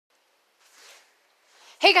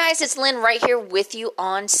Hey guys, it's Lynn right here with you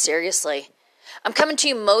on Seriously. I'm coming to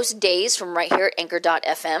you most days from right here at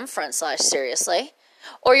anchor.fm/seriously.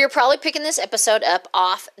 Or you're probably picking this episode up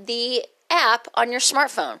off the app on your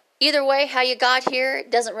smartphone. Either way, how you got here,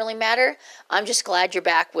 it doesn't really matter. I'm just glad you're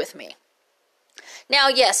back with me. Now,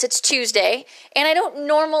 yes, it's Tuesday, and I don't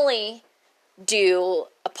normally do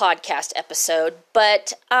a podcast episode,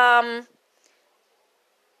 but I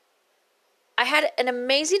had an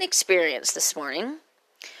amazing experience this morning.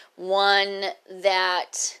 One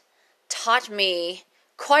that taught me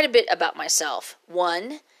quite a bit about myself.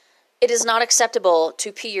 One, it is not acceptable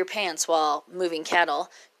to pee your pants while moving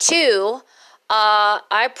cattle. Two,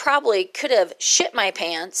 I probably could have shit my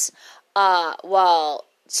pants while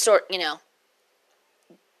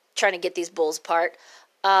trying to get these bulls apart.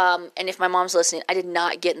 And if my mom's listening, I did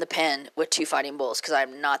not get in the pen with two fighting bulls because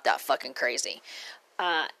I'm not that fucking crazy.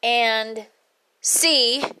 And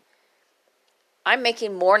C, I'm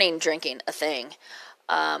making morning drinking a thing.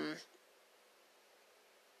 So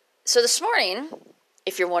this morning,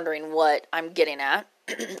 if you're wondering what I'm getting at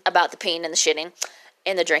about the peeing and the shitting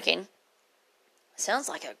and the drinking, sounds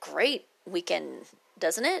like a great weekend,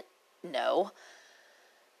 doesn't it? No.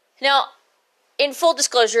 Now, in full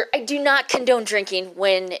disclosure, I do not condone drinking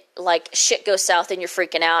when, shit goes south and you're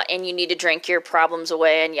freaking out and you need to drink your problems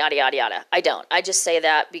away and yada, yada, yada. I don't. I just say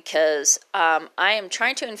that because I am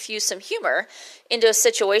trying to infuse some humor into a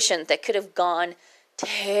situation that could have gone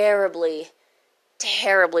terribly,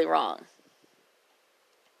 terribly wrong.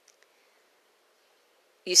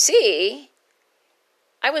 You see,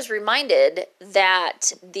 I was reminded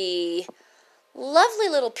that the lovely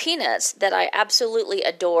little peanuts that I absolutely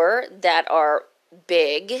adore, that are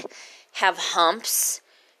big, have humps,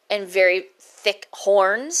 and very thick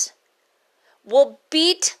horns, will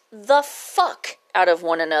beat the fuck out of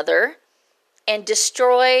one another and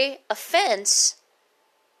destroy a fence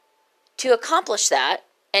to accomplish that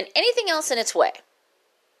and anything else in its way.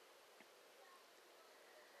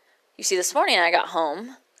 You see, this morning I got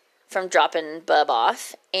home from dropping Bub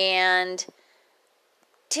off and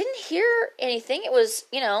didn't hear anything. It was,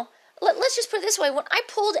 let's just put it this way. When I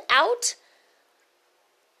pulled out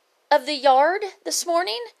of the yard this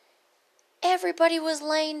morning, everybody was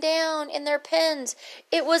laying down in their pens.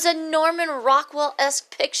 It was a Norman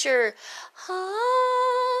Rockwell-esque picture.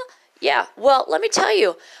 Yeah, well, let me tell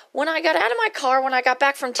you, when I got out of my car, when I got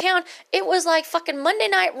back from town, it was like fucking Monday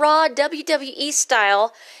Night Raw WWE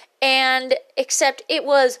style, and except it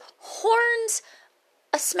was horns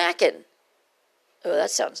a-smacking. Oh,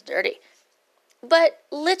 that sounds dirty. But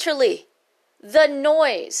literally, the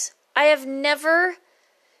noise. I have never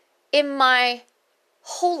in my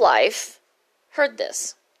whole life heard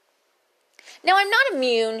this. Now, I'm not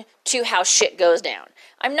immune to how shit goes down.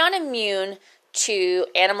 I'm not immune to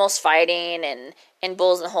animals fighting and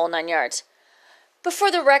bulls in the whole 9 yards. But for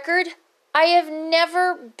the record, I have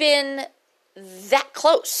never been that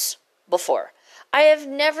close before. I have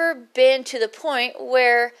never been to the point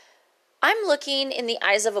where I'm looking in the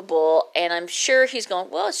eyes of a bull, and I'm sure he's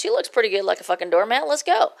going, well, she looks pretty good like a fucking doormat. Let's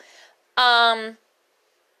go.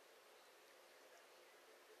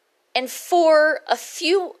 And for a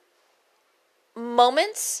few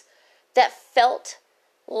moments that felt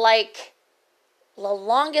like the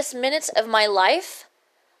longest minutes of my life,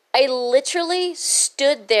 I literally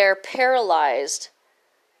stood there paralyzed,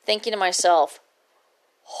 thinking to myself,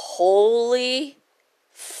 holy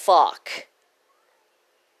fuck.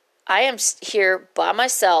 I am here by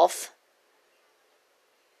myself.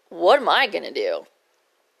 What am I going to do?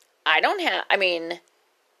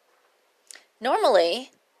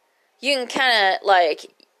 Normally, you can kind of,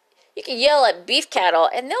 you can yell at beef cattle,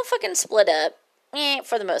 and they'll fucking split up.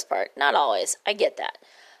 For the most part. Not always. I get that.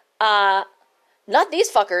 Not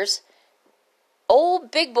these fuckers.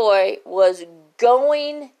 Old Big Boy was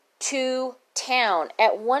going to town.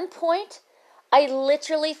 At one point, I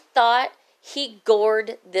literally thought he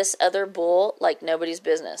gored this other bull like nobody's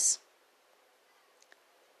business.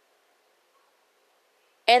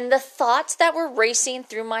 And the thoughts that were racing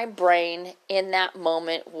through my brain in that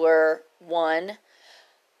moment were, one,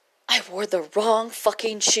 I wore the wrong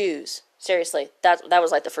fucking shoes. Seriously, that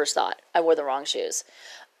was like the first thought. I wore the wrong shoes.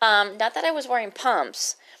 Not that I was wearing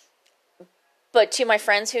pumps, but to my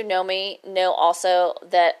friends who know me, know also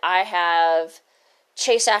that I have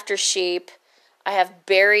chased after sheep. I have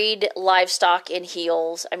buried livestock in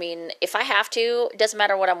heels. I mean, if I have to, it doesn't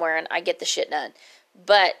matter what I'm wearing, I get the shit done.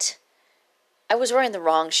 But I was wearing the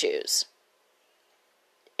wrong shoes.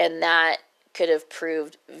 And that could have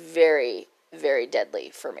proved very, very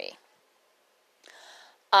deadly for me.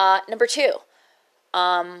 Number two,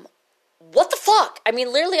 what the fuck? I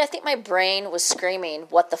mean, literally, I think my brain was screaming,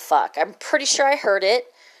 what the fuck? I'm pretty sure I heard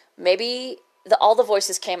it. Maybe all the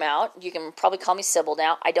voices came out. You can probably call me Sybil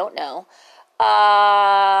now. I don't know.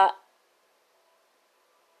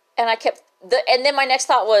 And and then my next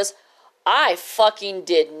thought was, I fucking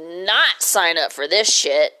did not sign up for this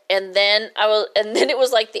shit. And then it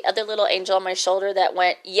was like the other little angel on my shoulder that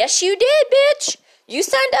went, yes, you did, bitch. You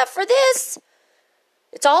signed up for this.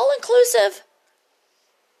 It's all inclusive.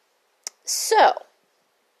 So,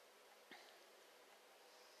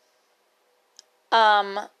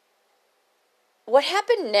 what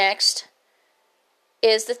happened next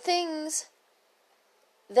is the things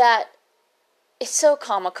that it's so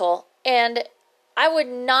comical, and I would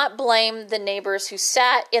not blame the neighbors who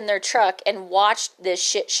sat in their truck and watched this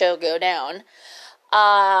shit show go down.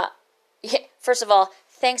 First of all,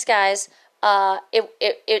 thanks, guys.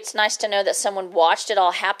 It's nice to know that someone watched it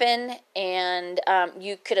all happen, and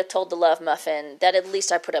you could have told the Love Muffin that at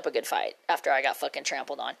least I put up a good fight after I got fucking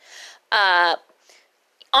trampled on.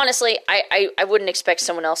 Honestly, I wouldn't expect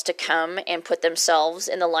someone else to come and put themselves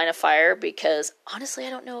in the line of fire, because honestly, I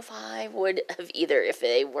don't know if I would have either if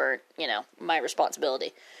they weren't, my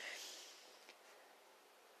responsibility.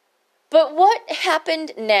 But what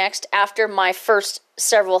happened next after my first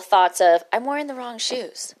several thoughts of, I'm wearing the wrong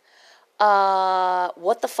shoes?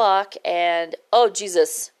 What the fuck? And, oh,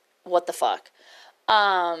 Jesus, what the fuck?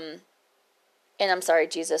 And I'm sorry,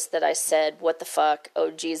 Jesus, that I said, what the fuck?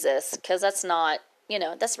 Oh, Jesus, because that's not,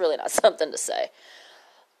 that's really not something to say.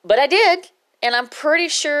 But I did, and I'm pretty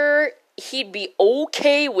sure he'd be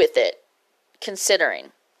okay with it,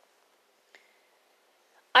 considering.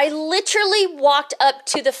 I literally walked up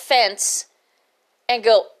to the fence and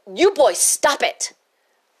go, you boys, stop it.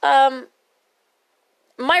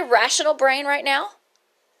 My rational brain right now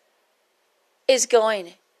is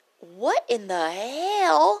going, what in the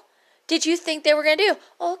hell did you think they were going to do?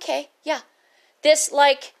 Oh, okay, yeah. This,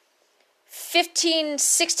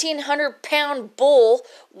 1,600 pound bull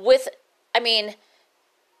with,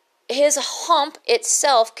 his hump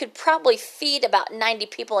itself could probably feed about 90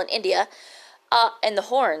 people in India. And the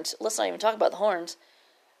horns, let's not even talk about the horns.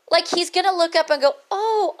 He's going to look up and go,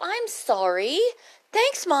 oh, I'm sorry.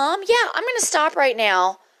 Thanks, Mom. Yeah, I'm going to stop right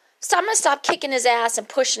now. So I'm going to stop kicking his ass and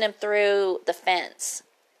pushing him through the fence.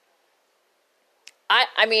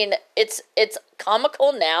 It's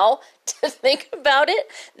comical now to think about it,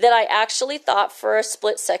 that I actually thought for a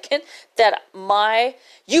split second that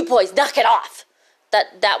you boys, knock it off. That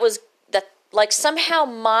somehow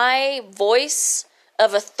my voice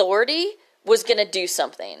of authority was going to do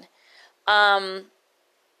something.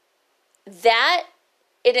 That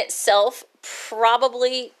in itself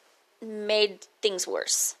probably made things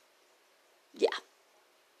worse. Yeah,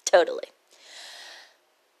 totally.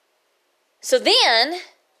 So then,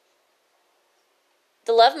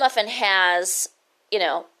 the Love Muffin has,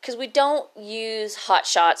 because we don't use hot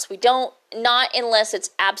shots. We don't, not unless it's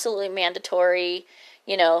absolutely mandatory,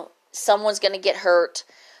 someone's going to get hurt.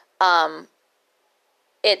 The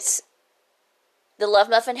Love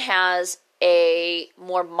Muffin has a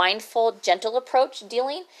more mindful, gentle approach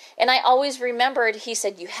dealing. And I always remembered, he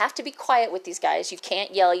said, you have to be quiet with these guys. You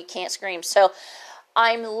can't yell, you can't scream. So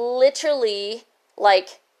I'm literally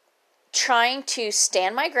trying to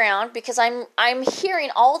stand my ground, because I'm hearing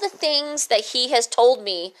all the things that he has told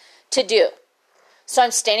me to do. So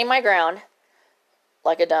I'm standing my ground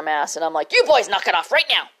like a dumbass, and I'm like, you boys, knock it off right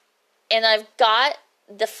now. And I've got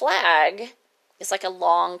the flag. It's like a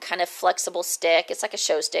long kind of flexible stick. It's like a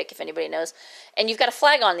show stick, if anybody knows. And you've got a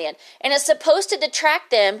flag on the end. And it's supposed to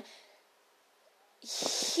detract them,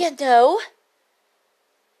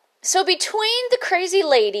 So between the crazy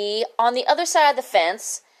lady on the other side of the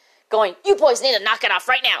fence going, you boys need to knock it off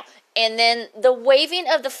right now, and then the waving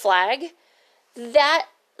of the flag, that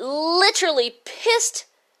literally pissed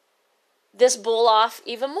this bull off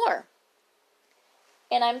even more.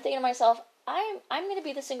 And I'm thinking to myself, I'm going to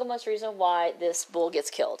be the single most reason why this bull gets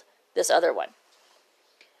killed, this other one.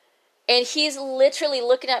 And he's literally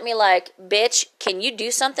looking at me like, bitch, can you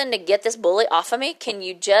do something to get this bully off of me? Can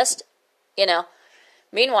you just,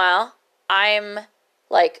 Meanwhile, I'm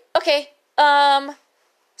like, okay,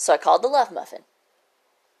 so I called the Love Muffin.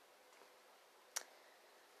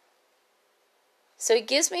 So he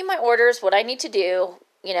gives me my orders, what I need to do.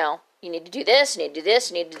 You need to do this, you need to do this,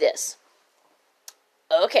 you need to do this.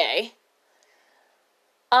 Okay.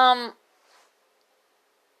 I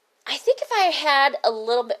think if I had a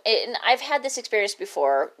little bit, and I've had this experience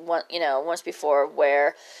before, once before,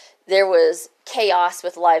 where there was chaos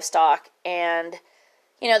with livestock, and,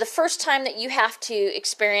 the first time that you have to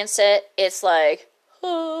experience it, it's like,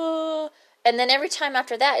 oh, And then every time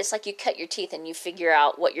after that, it's like you cut your teeth and you figure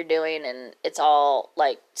out what you're doing, and it's all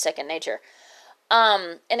like second nature.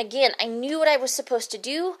 And again, I knew what I was supposed to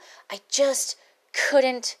do. I just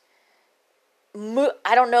couldn't move.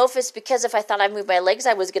 I don't know if it's because if I thought I moved my legs,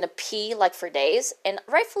 I was going to pee like for days. And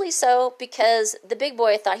rightfully so, because the big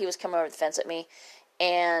boy thought he was coming over the fence at me.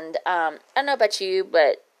 And I don't know about you,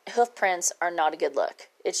 but hoof prints are not a good look.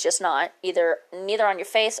 It's just not. Neither on your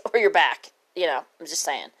face or your back. You know, I'm just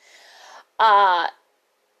saying.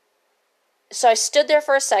 So I stood there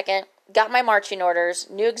for a second, got my marching orders,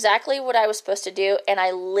 knew exactly what I was supposed to do, and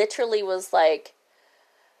I literally was like,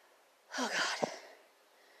 oh God,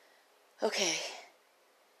 okay.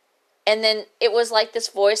 And then it was like this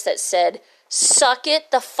voice that said, suck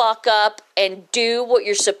it the fuck up and do what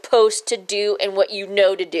you're supposed to do and what you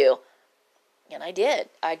know to do. And I did.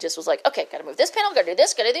 I just was like, okay, gotta move this panel, gotta do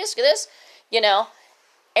this, gotta do this, gotta do this, you know.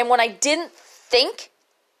 And when I didn't think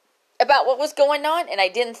about what was going on and I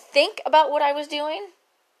didn't think about what I was doing,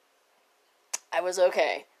 I was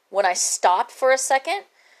okay. When I stopped for a second,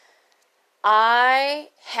 I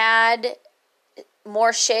had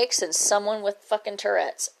more shakes than someone with fucking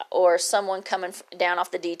Tourette's or someone coming down off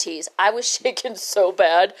the DTs. I was shaking so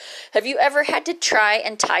bad. Have you ever had to try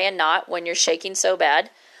and tie a knot when you're shaking so bad?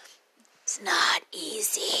 It's not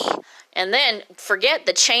easy. And then forget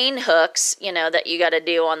the chain hooks, you know, that you got to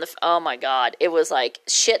do on the, oh my God. It was like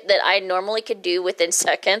shit that I normally could do within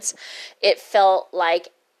seconds. It felt like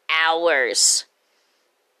hours.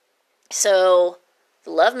 So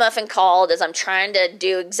the Love Muffin called as I'm trying to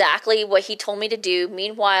do exactly what he told me to do.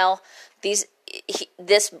 Meanwhile, this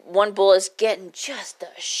one bull is getting just the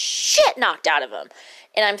shit knocked out of him.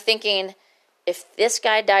 And I'm thinking, if this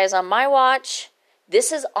guy dies on my watch,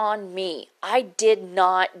 this is on me. I did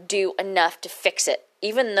not do enough to fix it,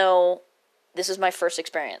 even though this is my first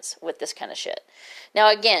experience with this kind of shit. Now,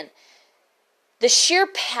 again, the sheer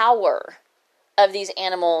power of these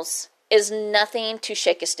animals is nothing to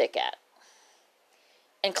shake a stick at.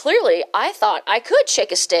 And clearly, I thought I could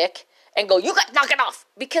shake a stick and go, you got to knock it off.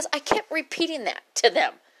 Because I kept repeating that to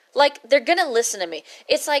them. Like, they're going to listen to me.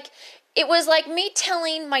 It was like me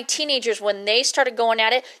telling my teenagers when they started going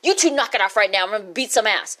at it, you two knock it off right now. I'm going to beat some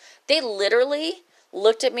ass. They literally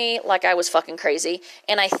looked at me like I was fucking crazy.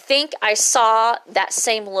 And I think I saw that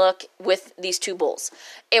same look with these two bulls.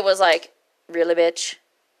 It was like, really, bitch?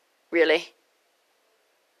 Really?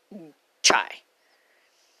 Try.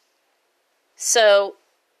 So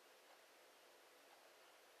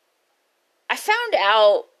I found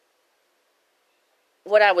out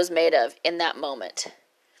what I was made of in that moment.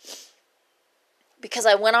 Because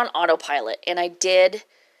I went on autopilot and I did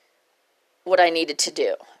what I needed to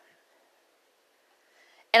do.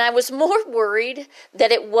 And I was more worried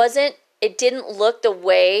that it didn't look the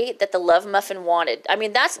way that the Love Muffin wanted. I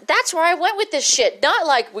mean, that's where I went with this shit. Not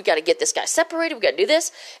like, we got to get this guy separated, we got to do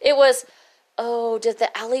this. It was, oh, does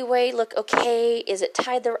the alleyway look okay? Is it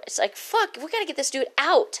tied the... It's like, fuck, we got to get this dude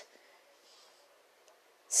out.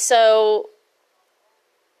 So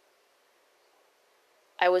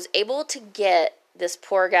I was able to get this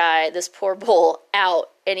poor guy, this poor bull,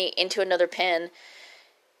 out and into another pen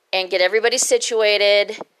and get everybody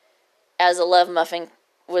situated as a Love Muffin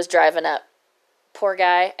was driving up. Poor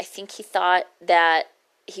guy, I think he thought that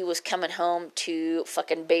he was coming home to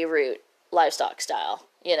fucking Beirut livestock style,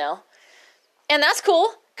 you know? And that's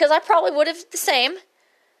cool, because I probably would have the same.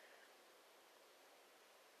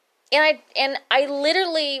 And I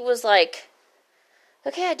literally was like,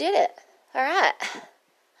 okay, I did it. All right.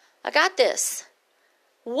 I got this.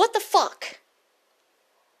 What the fuck?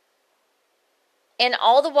 And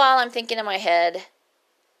all the while I'm thinking in my head,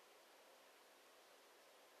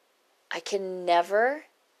 I can never,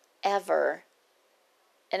 ever,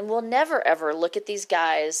 and will never, ever look at these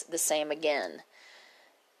guys the same again.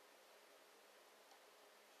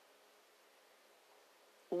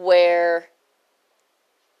 Where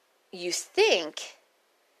you think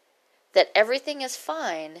that everything is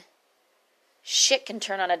fine, shit can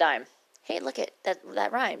turn on a dime. Hey, look at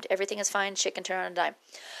that rhymed. Everything is fine, shit can turn on a dime.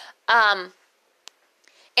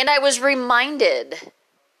 And I was reminded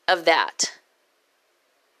of that.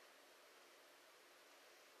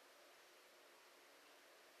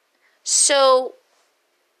 So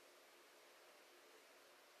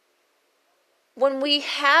when we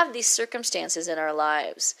have these circumstances in our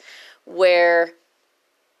lives where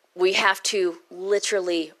we have to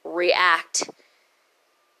literally react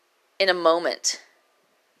in a moment,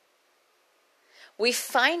 we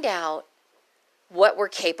find out what we're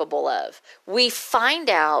capable of. We find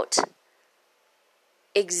out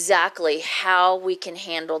exactly how we can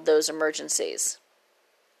handle those emergencies.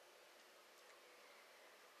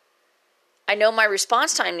 I know my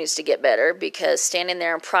response time needs to get better because standing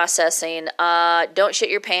there and processing, don't shit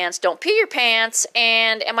your pants, don't pee your pants,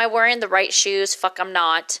 and am I wearing the right shoes? Fuck, I'm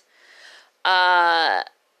not. That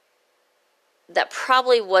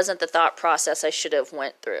probably wasn't the thought process I should have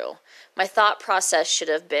went through. My thought process should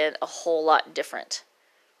have been a whole lot different.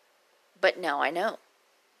 But now I know.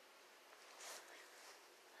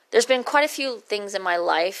 There's been quite a few things in my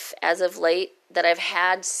life as of late that I've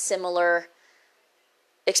had similar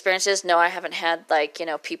experiences. No, I haven't had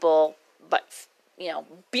people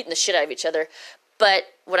beating the shit out of each other. But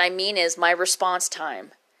what I mean is my response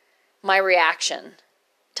time, my reaction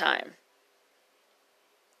time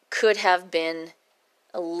could have been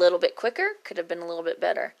a little bit quicker, could have been a little bit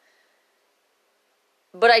better.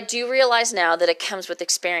 But I do realize now that it comes with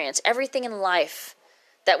experience. Everything in life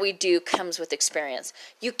that we do comes with experience.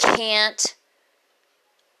 You can't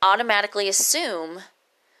automatically assume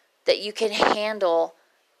that you can handle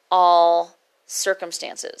all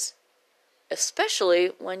circumstances,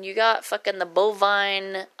 especially when you got fucking the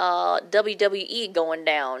bovine WWE going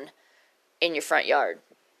down in your front yard.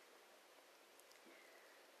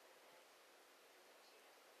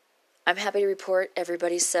 I'm happy to report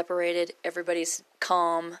everybody's separated, everybody's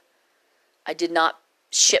calm. I did not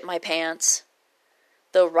shit my pants,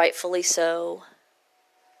 though rightfully so.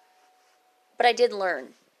 But I did learn.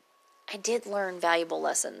 I did learn valuable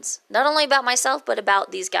lessons, not only about myself, but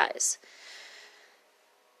about these guys.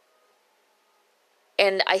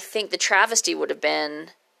 And I think the travesty would have been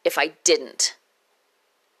if I didn't.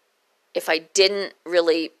 If I didn't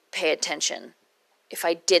really pay attention. If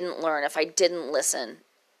I didn't learn. If I didn't listen.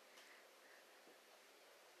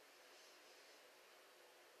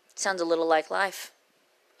 Sounds a little like life.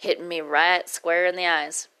 Hitting me right square in the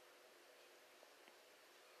eyes.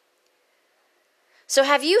 So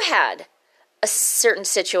have you had a certain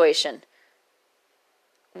situation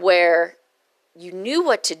where you knew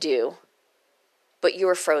what to do, but you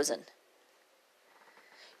were frozen?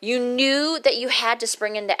 You knew that you had to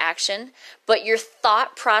spring into action, but your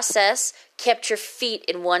thought process kept your feet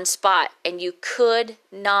in one spot and you could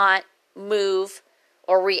not move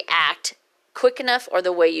or react quick enough or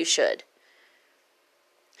the way you should.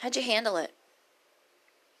 How'd you handle it?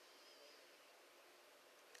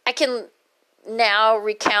 I can now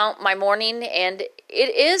recount my morning, and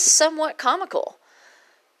it is somewhat comical.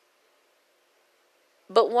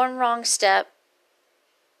 But one wrong step,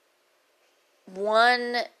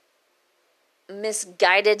 one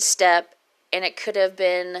misguided step, and it could have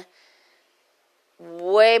been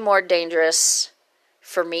way more dangerous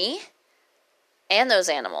for me and those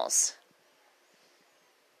animals.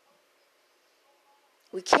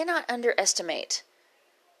 We cannot underestimate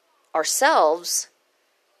ourselves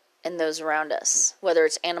and those around us, whether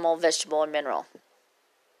it's animal, vegetable, and mineral.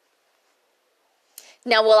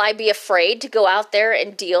 Now, will I be afraid to go out there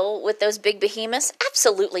and deal with those big behemoths?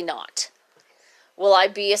 Absolutely not. Will I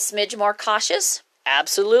be a smidge more cautious?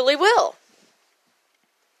 Absolutely will.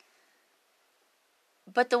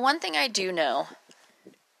 But the one thing I do know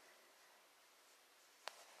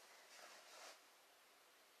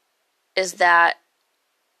is that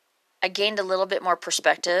I gained a little bit more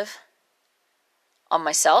perspective on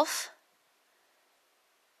myself.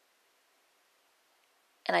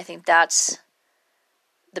 And I think that's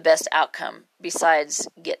the best outcome besides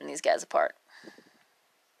getting these guys apart.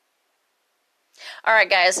 All right,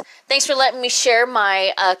 guys. Thanks for letting me share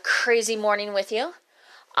my crazy morning with you.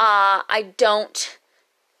 I don't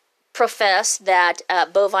profess that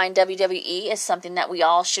bovine WWE is something that we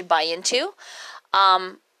all should buy into.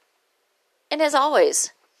 And as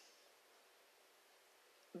always,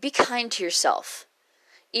 be kind to yourself.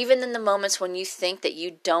 Even in the moments when you think that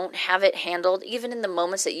you don't have it handled, even in the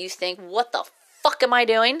moments that you think, what the fuck am I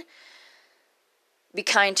doing? Be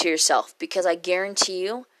kind to yourself, because I guarantee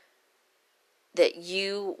you that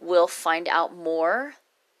you will find out more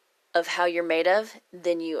of how you're made of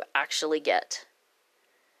than you actually get.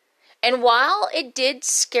 And while it did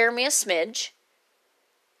scare me a smidge,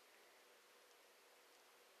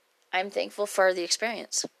 I'm thankful for the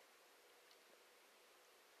experience.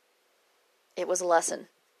 It was a lesson.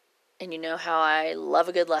 And you know how I love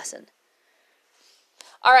a good lesson.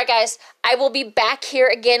 All right, guys. I will be back here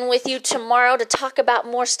again with you tomorrow to talk about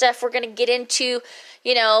more stuff. We're going to get into,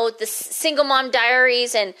 the Single Mom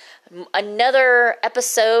Diaries and another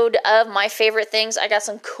episode of my favorite things. I got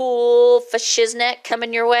some cool fashiznet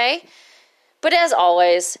coming your way. But as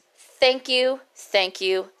always, thank you, thank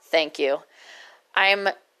you, thank you. I'm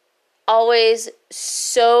always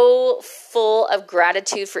so full of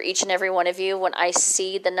gratitude for each and every one of you when I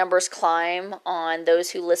see the numbers climb on those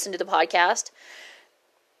who listen to the podcast.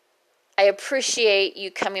 I appreciate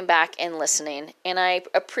you coming back and listening. And I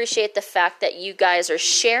appreciate the fact that you guys are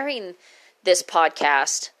sharing this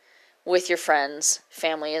podcast with your friends,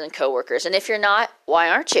 family, and coworkers. And if you're not, why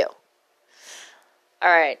aren't you?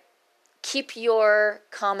 All right. Keep your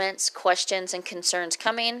comments, questions, and concerns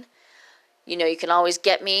coming. You know, you can always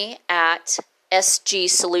get me at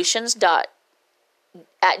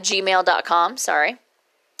sgsolutions@gmail.com. Sorry.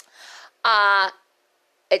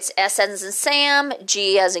 It's S as in Sam,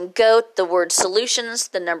 G as in goat, the word solutions,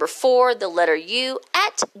 the number 4, the letter U,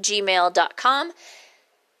 at gmail.com.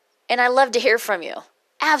 And I love to hear from you.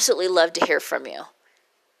 Absolutely love to hear from you.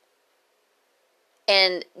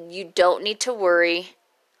 And you don't need to worry.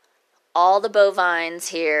 All the bovines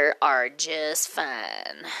here are just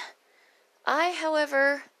fine. I,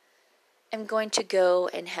 however, am going to go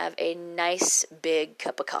and have a nice big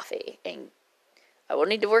cup of coffee. And I will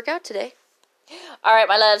need to work out today. All right,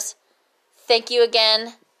 my loves. Thank you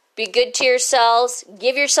again. Be good to yourselves.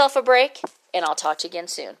 Give yourself a break. And I'll talk to you again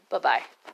soon. Bye-bye.